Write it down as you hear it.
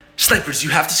Snipers, you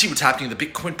have to see what's happening in the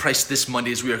Bitcoin price this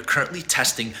Monday as we are currently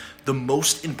testing the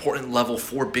most important level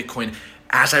for Bitcoin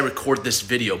as I record this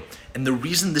video. And the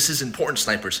reason this is important,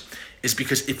 Snipers, is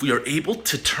because if we are able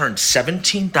to turn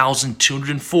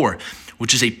 17,204,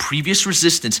 which is a previous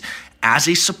resistance, as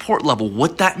a support level,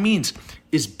 what that means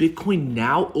is Bitcoin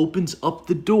now opens up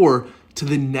the door to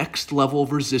the next level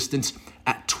of resistance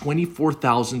at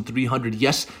 24,300.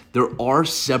 Yes, there are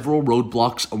several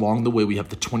roadblocks along the way. We have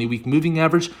the 20-week moving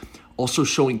average also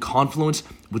showing confluence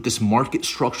with this market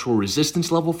structural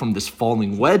resistance level from this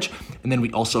falling wedge. And then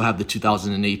we also have the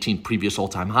 2018 previous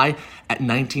all-time high at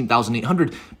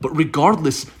 19,800. But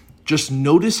regardless, just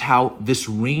notice how this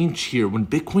range here, when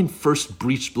Bitcoin first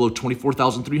breached below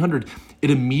 24,300,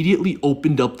 it immediately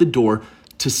opened up the door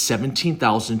to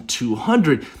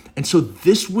 17,200. And so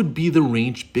this would be the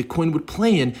range Bitcoin would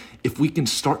play in if we can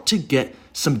start to get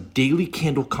some daily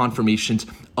candle confirmations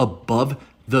above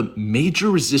the major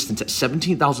resistance at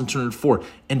 17,204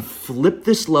 and flip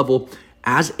this level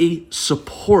as a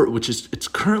support, which is it's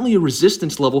currently a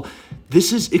resistance level.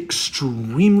 This is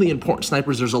extremely important,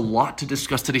 Snipers. There's a lot to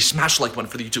discuss today. Smash the like button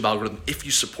for the YouTube algorithm if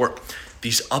you support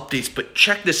these updates. But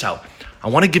check this out. I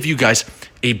want to give you guys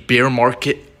a bear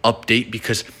market update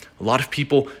because a lot of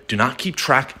people do not keep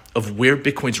track of where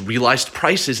Bitcoin's realized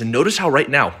price is. And notice how right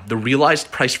now the realized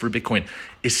price for Bitcoin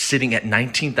is sitting at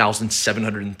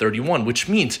 19,731, which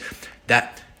means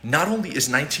that not only is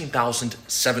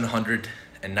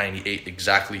 19,798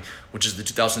 exactly, which is the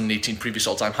 2018 previous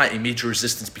all-time high, a major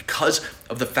resistance because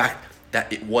of the fact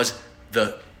that it was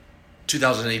the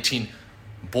 2018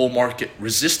 bull market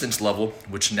resistance level,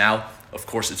 which now, of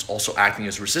course, it's also acting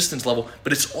as a resistance level,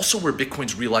 but it's also where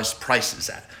Bitcoin's realized price is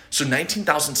at. So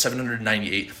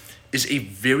 19,798 is a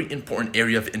very important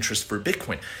area of interest for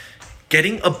Bitcoin.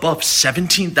 Getting above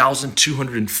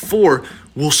 17,204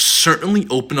 will certainly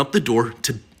open up the door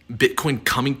to Bitcoin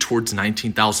coming towards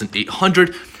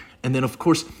 19,800. And then, of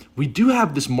course, we do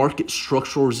have this market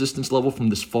structural resistance level from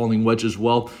this falling wedge as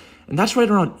well. And that's right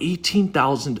around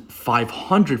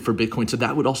 18,500 for Bitcoin. So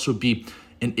that would also be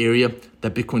an area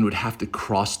that Bitcoin would have to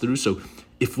cross through. So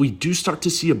if we do start to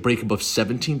see a break above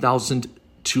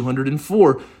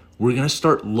 17,204, we're going to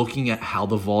start looking at how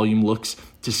the volume looks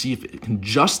to see if it can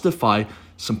justify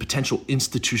some potential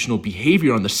institutional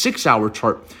behavior on the 6-hour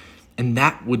chart. And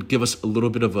that would give us a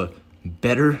little bit of a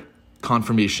better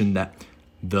confirmation that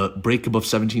the break above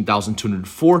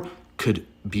 17,204 could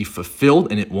be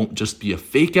fulfilled and it won't just be a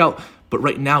fake out. But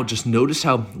right now, just notice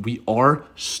how we are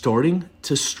starting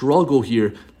to struggle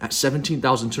here at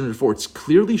 17,204. It's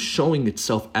clearly showing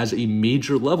itself as a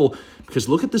major level because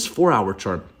look at this 4-hour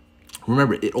chart.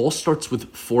 Remember, it all starts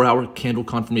with 4-hour candle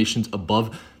confirmations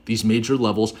above these major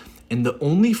levels. And the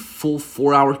only full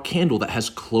 4-hour candle that has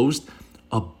closed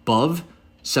above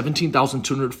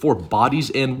 17,204 bodies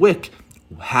and wick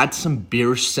had some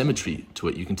bearish symmetry to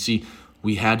it. You can see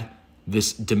we had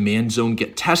this demand zone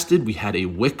get tested. We had a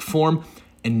wick form,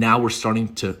 and now we're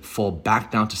starting to fall back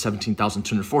down to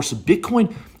 17,204. So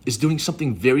Bitcoin is doing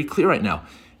something very clear right now.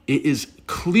 It is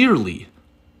clearly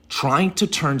trying to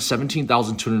turn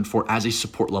 17,204 as a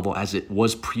support level as it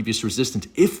was previous resistance.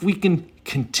 If we can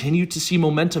continue to see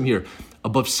momentum here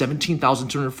above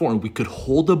 17,204 and we could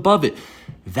hold above it,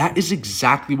 that is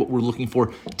exactly what we're looking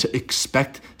for to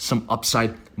expect some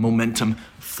upside momentum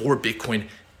for Bitcoin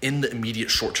in the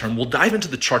immediate short term. We'll dive into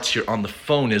the charts here on the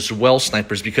phone as well,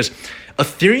 Snipers, because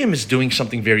Ethereum is doing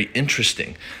something very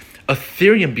interesting.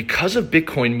 Ethereum, because of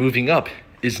Bitcoin moving up,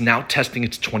 is now testing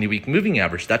its 20-week moving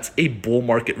average. That's a bull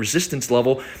market resistance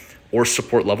level or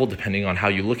support level, depending on how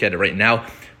you look at it. Right now,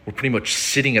 we're pretty much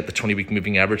sitting at the 20-week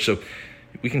moving average. So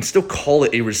we can still call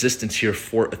it a resistance here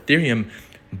for Ethereum,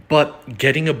 but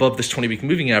getting above this 20-week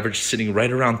moving average, sitting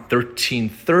right around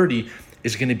 1330,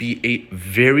 is going to be a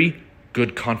very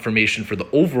good confirmation for the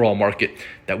overall market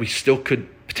that we still could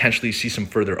potentially see some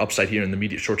further upside here in the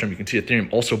immediate short term. You can see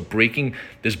Ethereum also breaking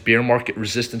this bear market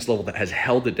resistance level that has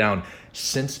held it down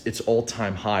since its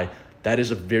all-time high. That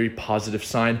is a very positive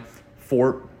sign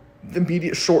for the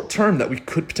immediate short term that we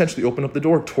could potentially open up the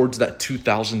door towards that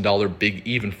 $2,000 big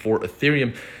even for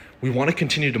Ethereum. We want to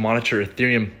continue to monitor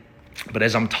Ethereum, but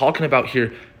as I'm talking about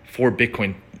here for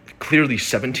Bitcoin, clearly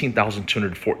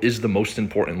 17,204 is the most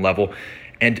important level.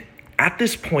 And at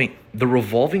this point, the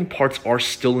revolving parts are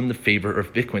still in the favor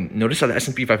of Bitcoin. Notice how the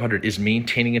S&P 500 is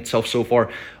maintaining itself so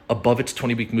far above its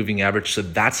 20-week moving average. So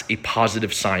that's a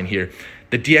positive sign here.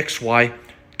 The DXY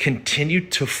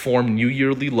continued to form new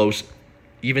yearly lows,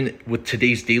 even with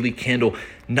today's daily candle,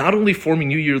 not only forming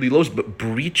new yearly lows, but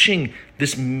breaching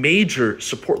this major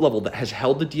support level that has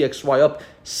held the DXY up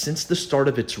since the start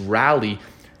of its rally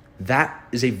that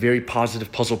is a very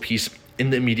positive puzzle piece in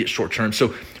the immediate short term.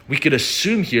 So we could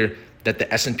assume here that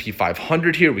the S&P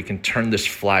 500 here, we can turn this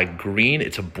flag green.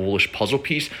 It's a bullish puzzle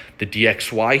piece. The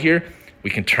DXY here,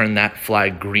 we can turn that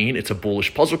flag green. It's a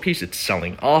bullish puzzle piece. It's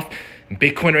selling off.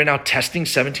 Bitcoin right now testing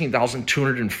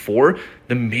 17,204.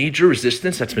 The major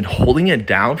resistance that's been holding it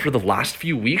down for the last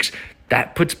few weeks,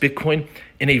 that puts Bitcoin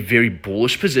in a very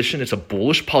bullish position. It's a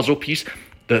bullish puzzle piece.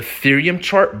 The Ethereum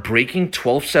chart breaking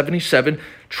 1277,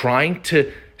 trying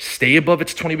to stay above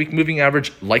its 20-week moving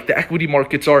average like the equity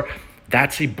markets are.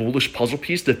 That's a bullish puzzle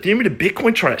piece. The Ethereum to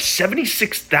Bitcoin chart at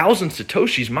 76,000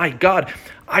 Satoshis. My God,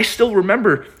 I still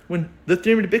remember when the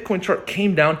Ethereum to Bitcoin chart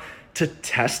came down to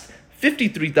test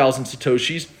 53,000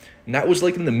 Satoshis. And that was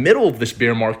like in the middle of this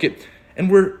bear market. And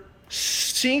we're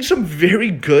seeing some very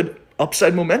good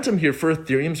upside momentum here for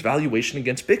Ethereum's valuation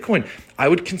against Bitcoin. I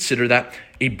would consider that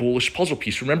a bullish puzzle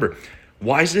piece. Remember,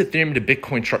 why is the Ethereum to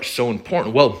Bitcoin chart so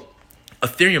important? Well,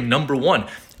 Ethereum, number one,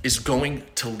 is going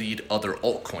to lead other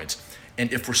altcoins.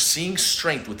 And if we're seeing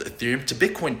strength with the Ethereum to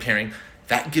Bitcoin pairing,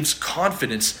 that gives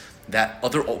confidence that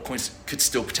other altcoins could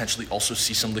still potentially also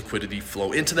see some liquidity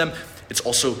flow into them. It's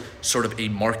also sort of a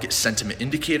market sentiment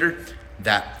indicator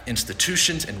that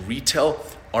institutions and retail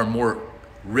are more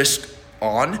risk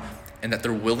on and that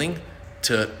they're willing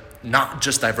to not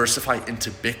just diversify into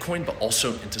Bitcoin, but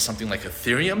also into something like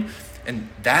Ethereum. And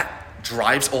that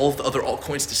drives all of the other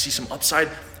altcoins to see some upside.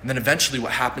 And then eventually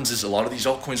what happens is a lot of these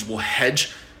altcoins will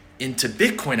hedge into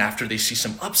Bitcoin after they see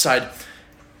some upside,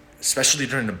 especially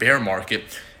during a bear market.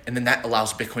 And then that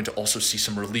allows Bitcoin to also see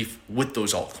some relief with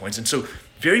those altcoins. And so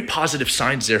very positive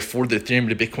signs there for the Ethereum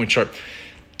to Bitcoin chart.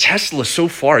 Tesla so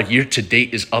far year to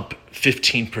date is up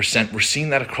 15%. We're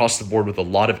seeing that across the board with a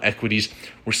lot of equities.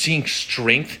 We're seeing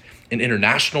strength in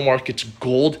international markets.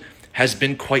 Gold has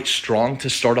been quite strong to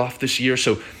start off this year.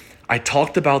 So I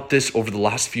talked about this over the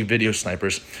last few video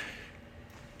snipers.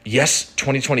 Yes,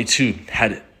 2022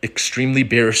 had extremely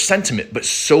bearish sentiment, but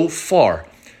so far,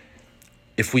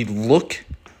 if we look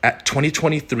at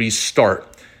 2023's start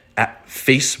at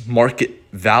face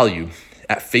value,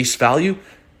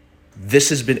 this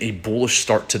has been a bullish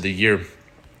start to the year.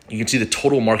 You can see the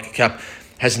total market cap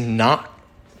has not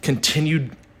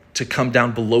continued to come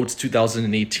down below its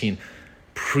 2018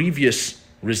 previous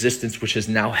resistance, which has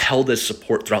now held as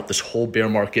support throughout this whole bear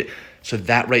market. So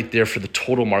that right there for the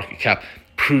total market cap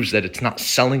proves that it's not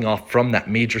selling off from that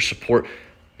major support,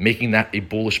 making that a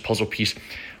bullish puzzle piece.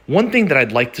 One thing that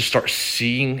I'd like to start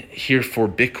seeing here for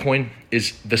Bitcoin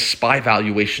is the SPY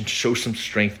valuation show some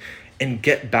strength and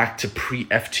get back to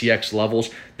pre-FTX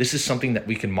levels. This is something that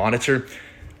we can monitor.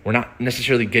 We're not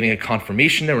necessarily getting a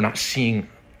confirmation there. We're not seeing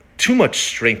too much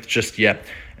strength just yet.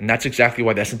 And that's exactly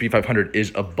why the S&P 500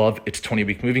 is above its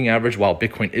 20-week moving average while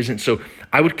Bitcoin isn't. So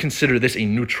I would consider this a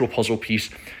neutral puzzle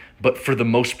piece. But for the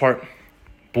most part,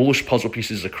 bullish puzzle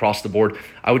pieces across the board.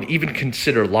 I would even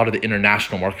consider a lot of the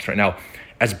international markets right now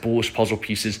as bullish puzzle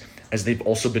pieces, as they've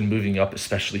also been moving up,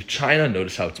 especially China.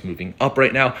 Notice how it's moving up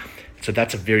right now. So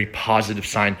that's a very positive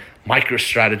sign.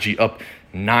 MicroStrategy up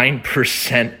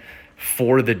 9%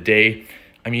 for the day.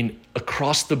 I mean,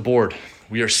 across the board,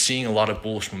 we are seeing a lot of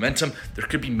bullish momentum. There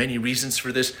could be many reasons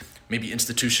for this. Maybe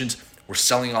institutions were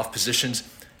selling off positions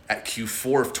at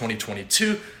Q4 of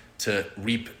 2022 to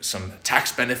reap some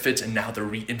tax benefits, and now they're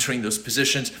re-entering those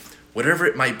positions. Whatever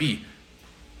it might be,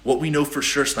 what we know for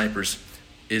sure, snipers,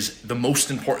 is the most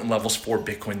important levels for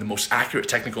Bitcoin, the most accurate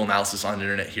technical analysis on the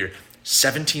internet here.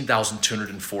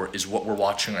 17,204 is what we're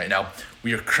watching right now.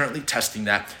 We are currently testing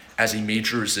that as a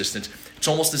major resistance. It's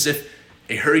almost as if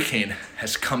a hurricane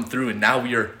has come through and now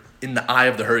we are in the eye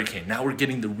of the hurricane. Now we're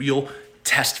getting the real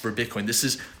test for Bitcoin. This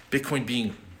is Bitcoin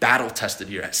being battle tested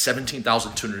here at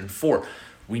 17,204.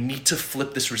 We need to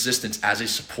flip this resistance as a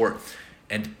support.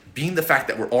 And being the fact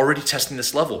that we're already testing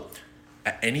this level,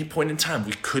 at any point in time,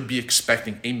 we could be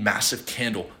expecting a massive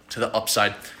candle to the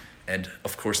upside. And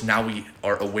of course, now we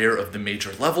are aware of the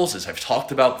major levels, as I've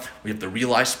talked about. We have the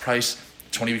realized price,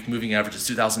 20-week moving average is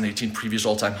 2018, previous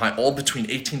all-time high, all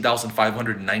between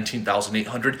 18,500 and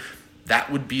 19,800.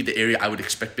 That would be the area I would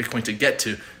expect Bitcoin to get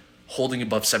to, holding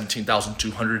above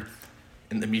 17,200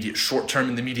 in the immediate short term.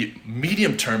 In the immediate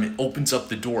medium term, it opens up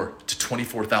the door to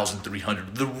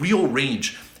 24,300. The real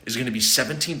range is going to be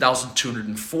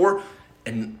 17,204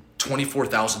 and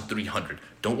 24,300.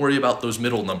 Don't worry about those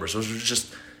middle numbers. Those are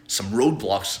just some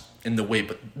roadblocks in the way,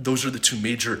 but those are the two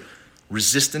major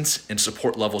resistance and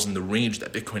support levels in the range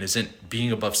that Bitcoin is in,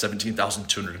 being above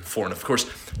 17,204. And of course,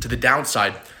 to the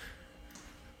downside,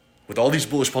 with all these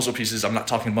bullish puzzle pieces, I'm not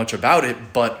talking much about it,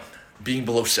 but being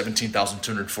below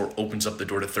 17,204 opens up the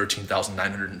door to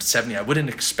 13,970. I wouldn't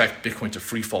expect Bitcoin to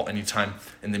free fall anytime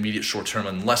in the immediate short term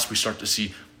unless we start to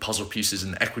see puzzle pieces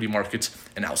in the equity markets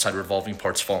and outside revolving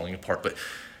parts falling apart. But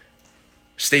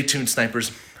stay tuned,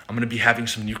 snipers. I'm going to be having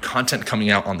some new content coming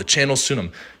out on the channel soon.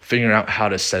 I'm figuring out how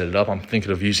to set it up. I'm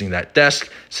thinking of using that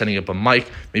desk, setting up a mic,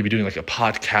 maybe doing like a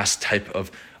podcast type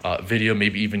of video,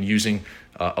 maybe even using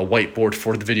a whiteboard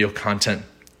for the video content.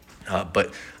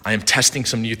 But I am testing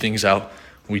some new things out.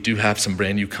 We do have some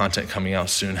brand new content coming out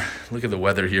soon. Look at the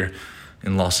weather here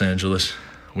in Los Angeles.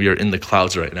 We are in the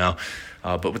clouds right now.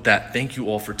 But with that, thank you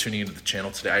all for tuning into the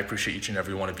channel today. I appreciate each and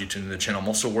every one of you tuning into the channel. I'm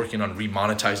also working on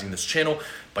remonetizing this channel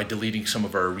by deleting some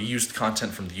of our reused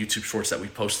content from the YouTube shorts that we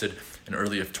posted in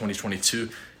early of 2022.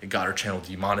 It got our channel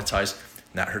demonetized,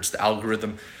 and that hurts the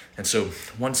algorithm. And so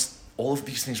once all of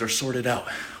these things are sorted out,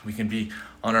 we can be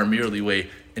on our merely way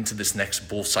into this next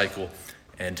bull cycle,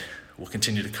 and we'll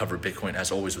continue to cover Bitcoin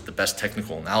as always with the best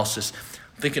technical analysis.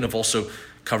 I'm thinking of also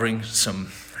covering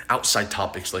some outside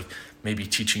topics, like maybe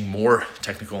teaching more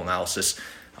technical analysis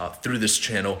through this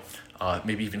channel,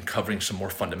 maybe even covering some more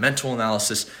fundamental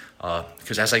analysis,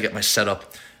 because as I get my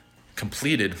setup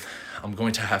completed, I'm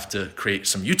going to have to create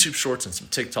some YouTube shorts and some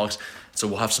TikToks, so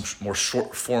we'll have some more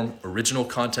short form original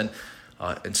content.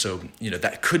 And so,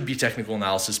 that could be technical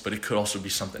analysis, but it could also be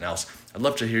something else. I'd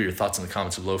love to hear your thoughts in the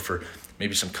comments below for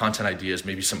maybe some content ideas,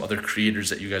 maybe some other creators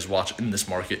that you guys watch in this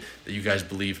market that you guys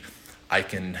believe I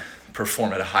can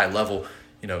perform at a high level,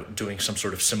 doing some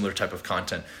sort of similar type of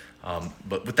content.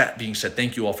 But with that being said,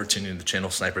 thank you all for tuning in to the channel,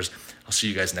 snipers. I'll see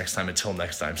you guys next time. Until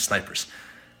next time, snipers.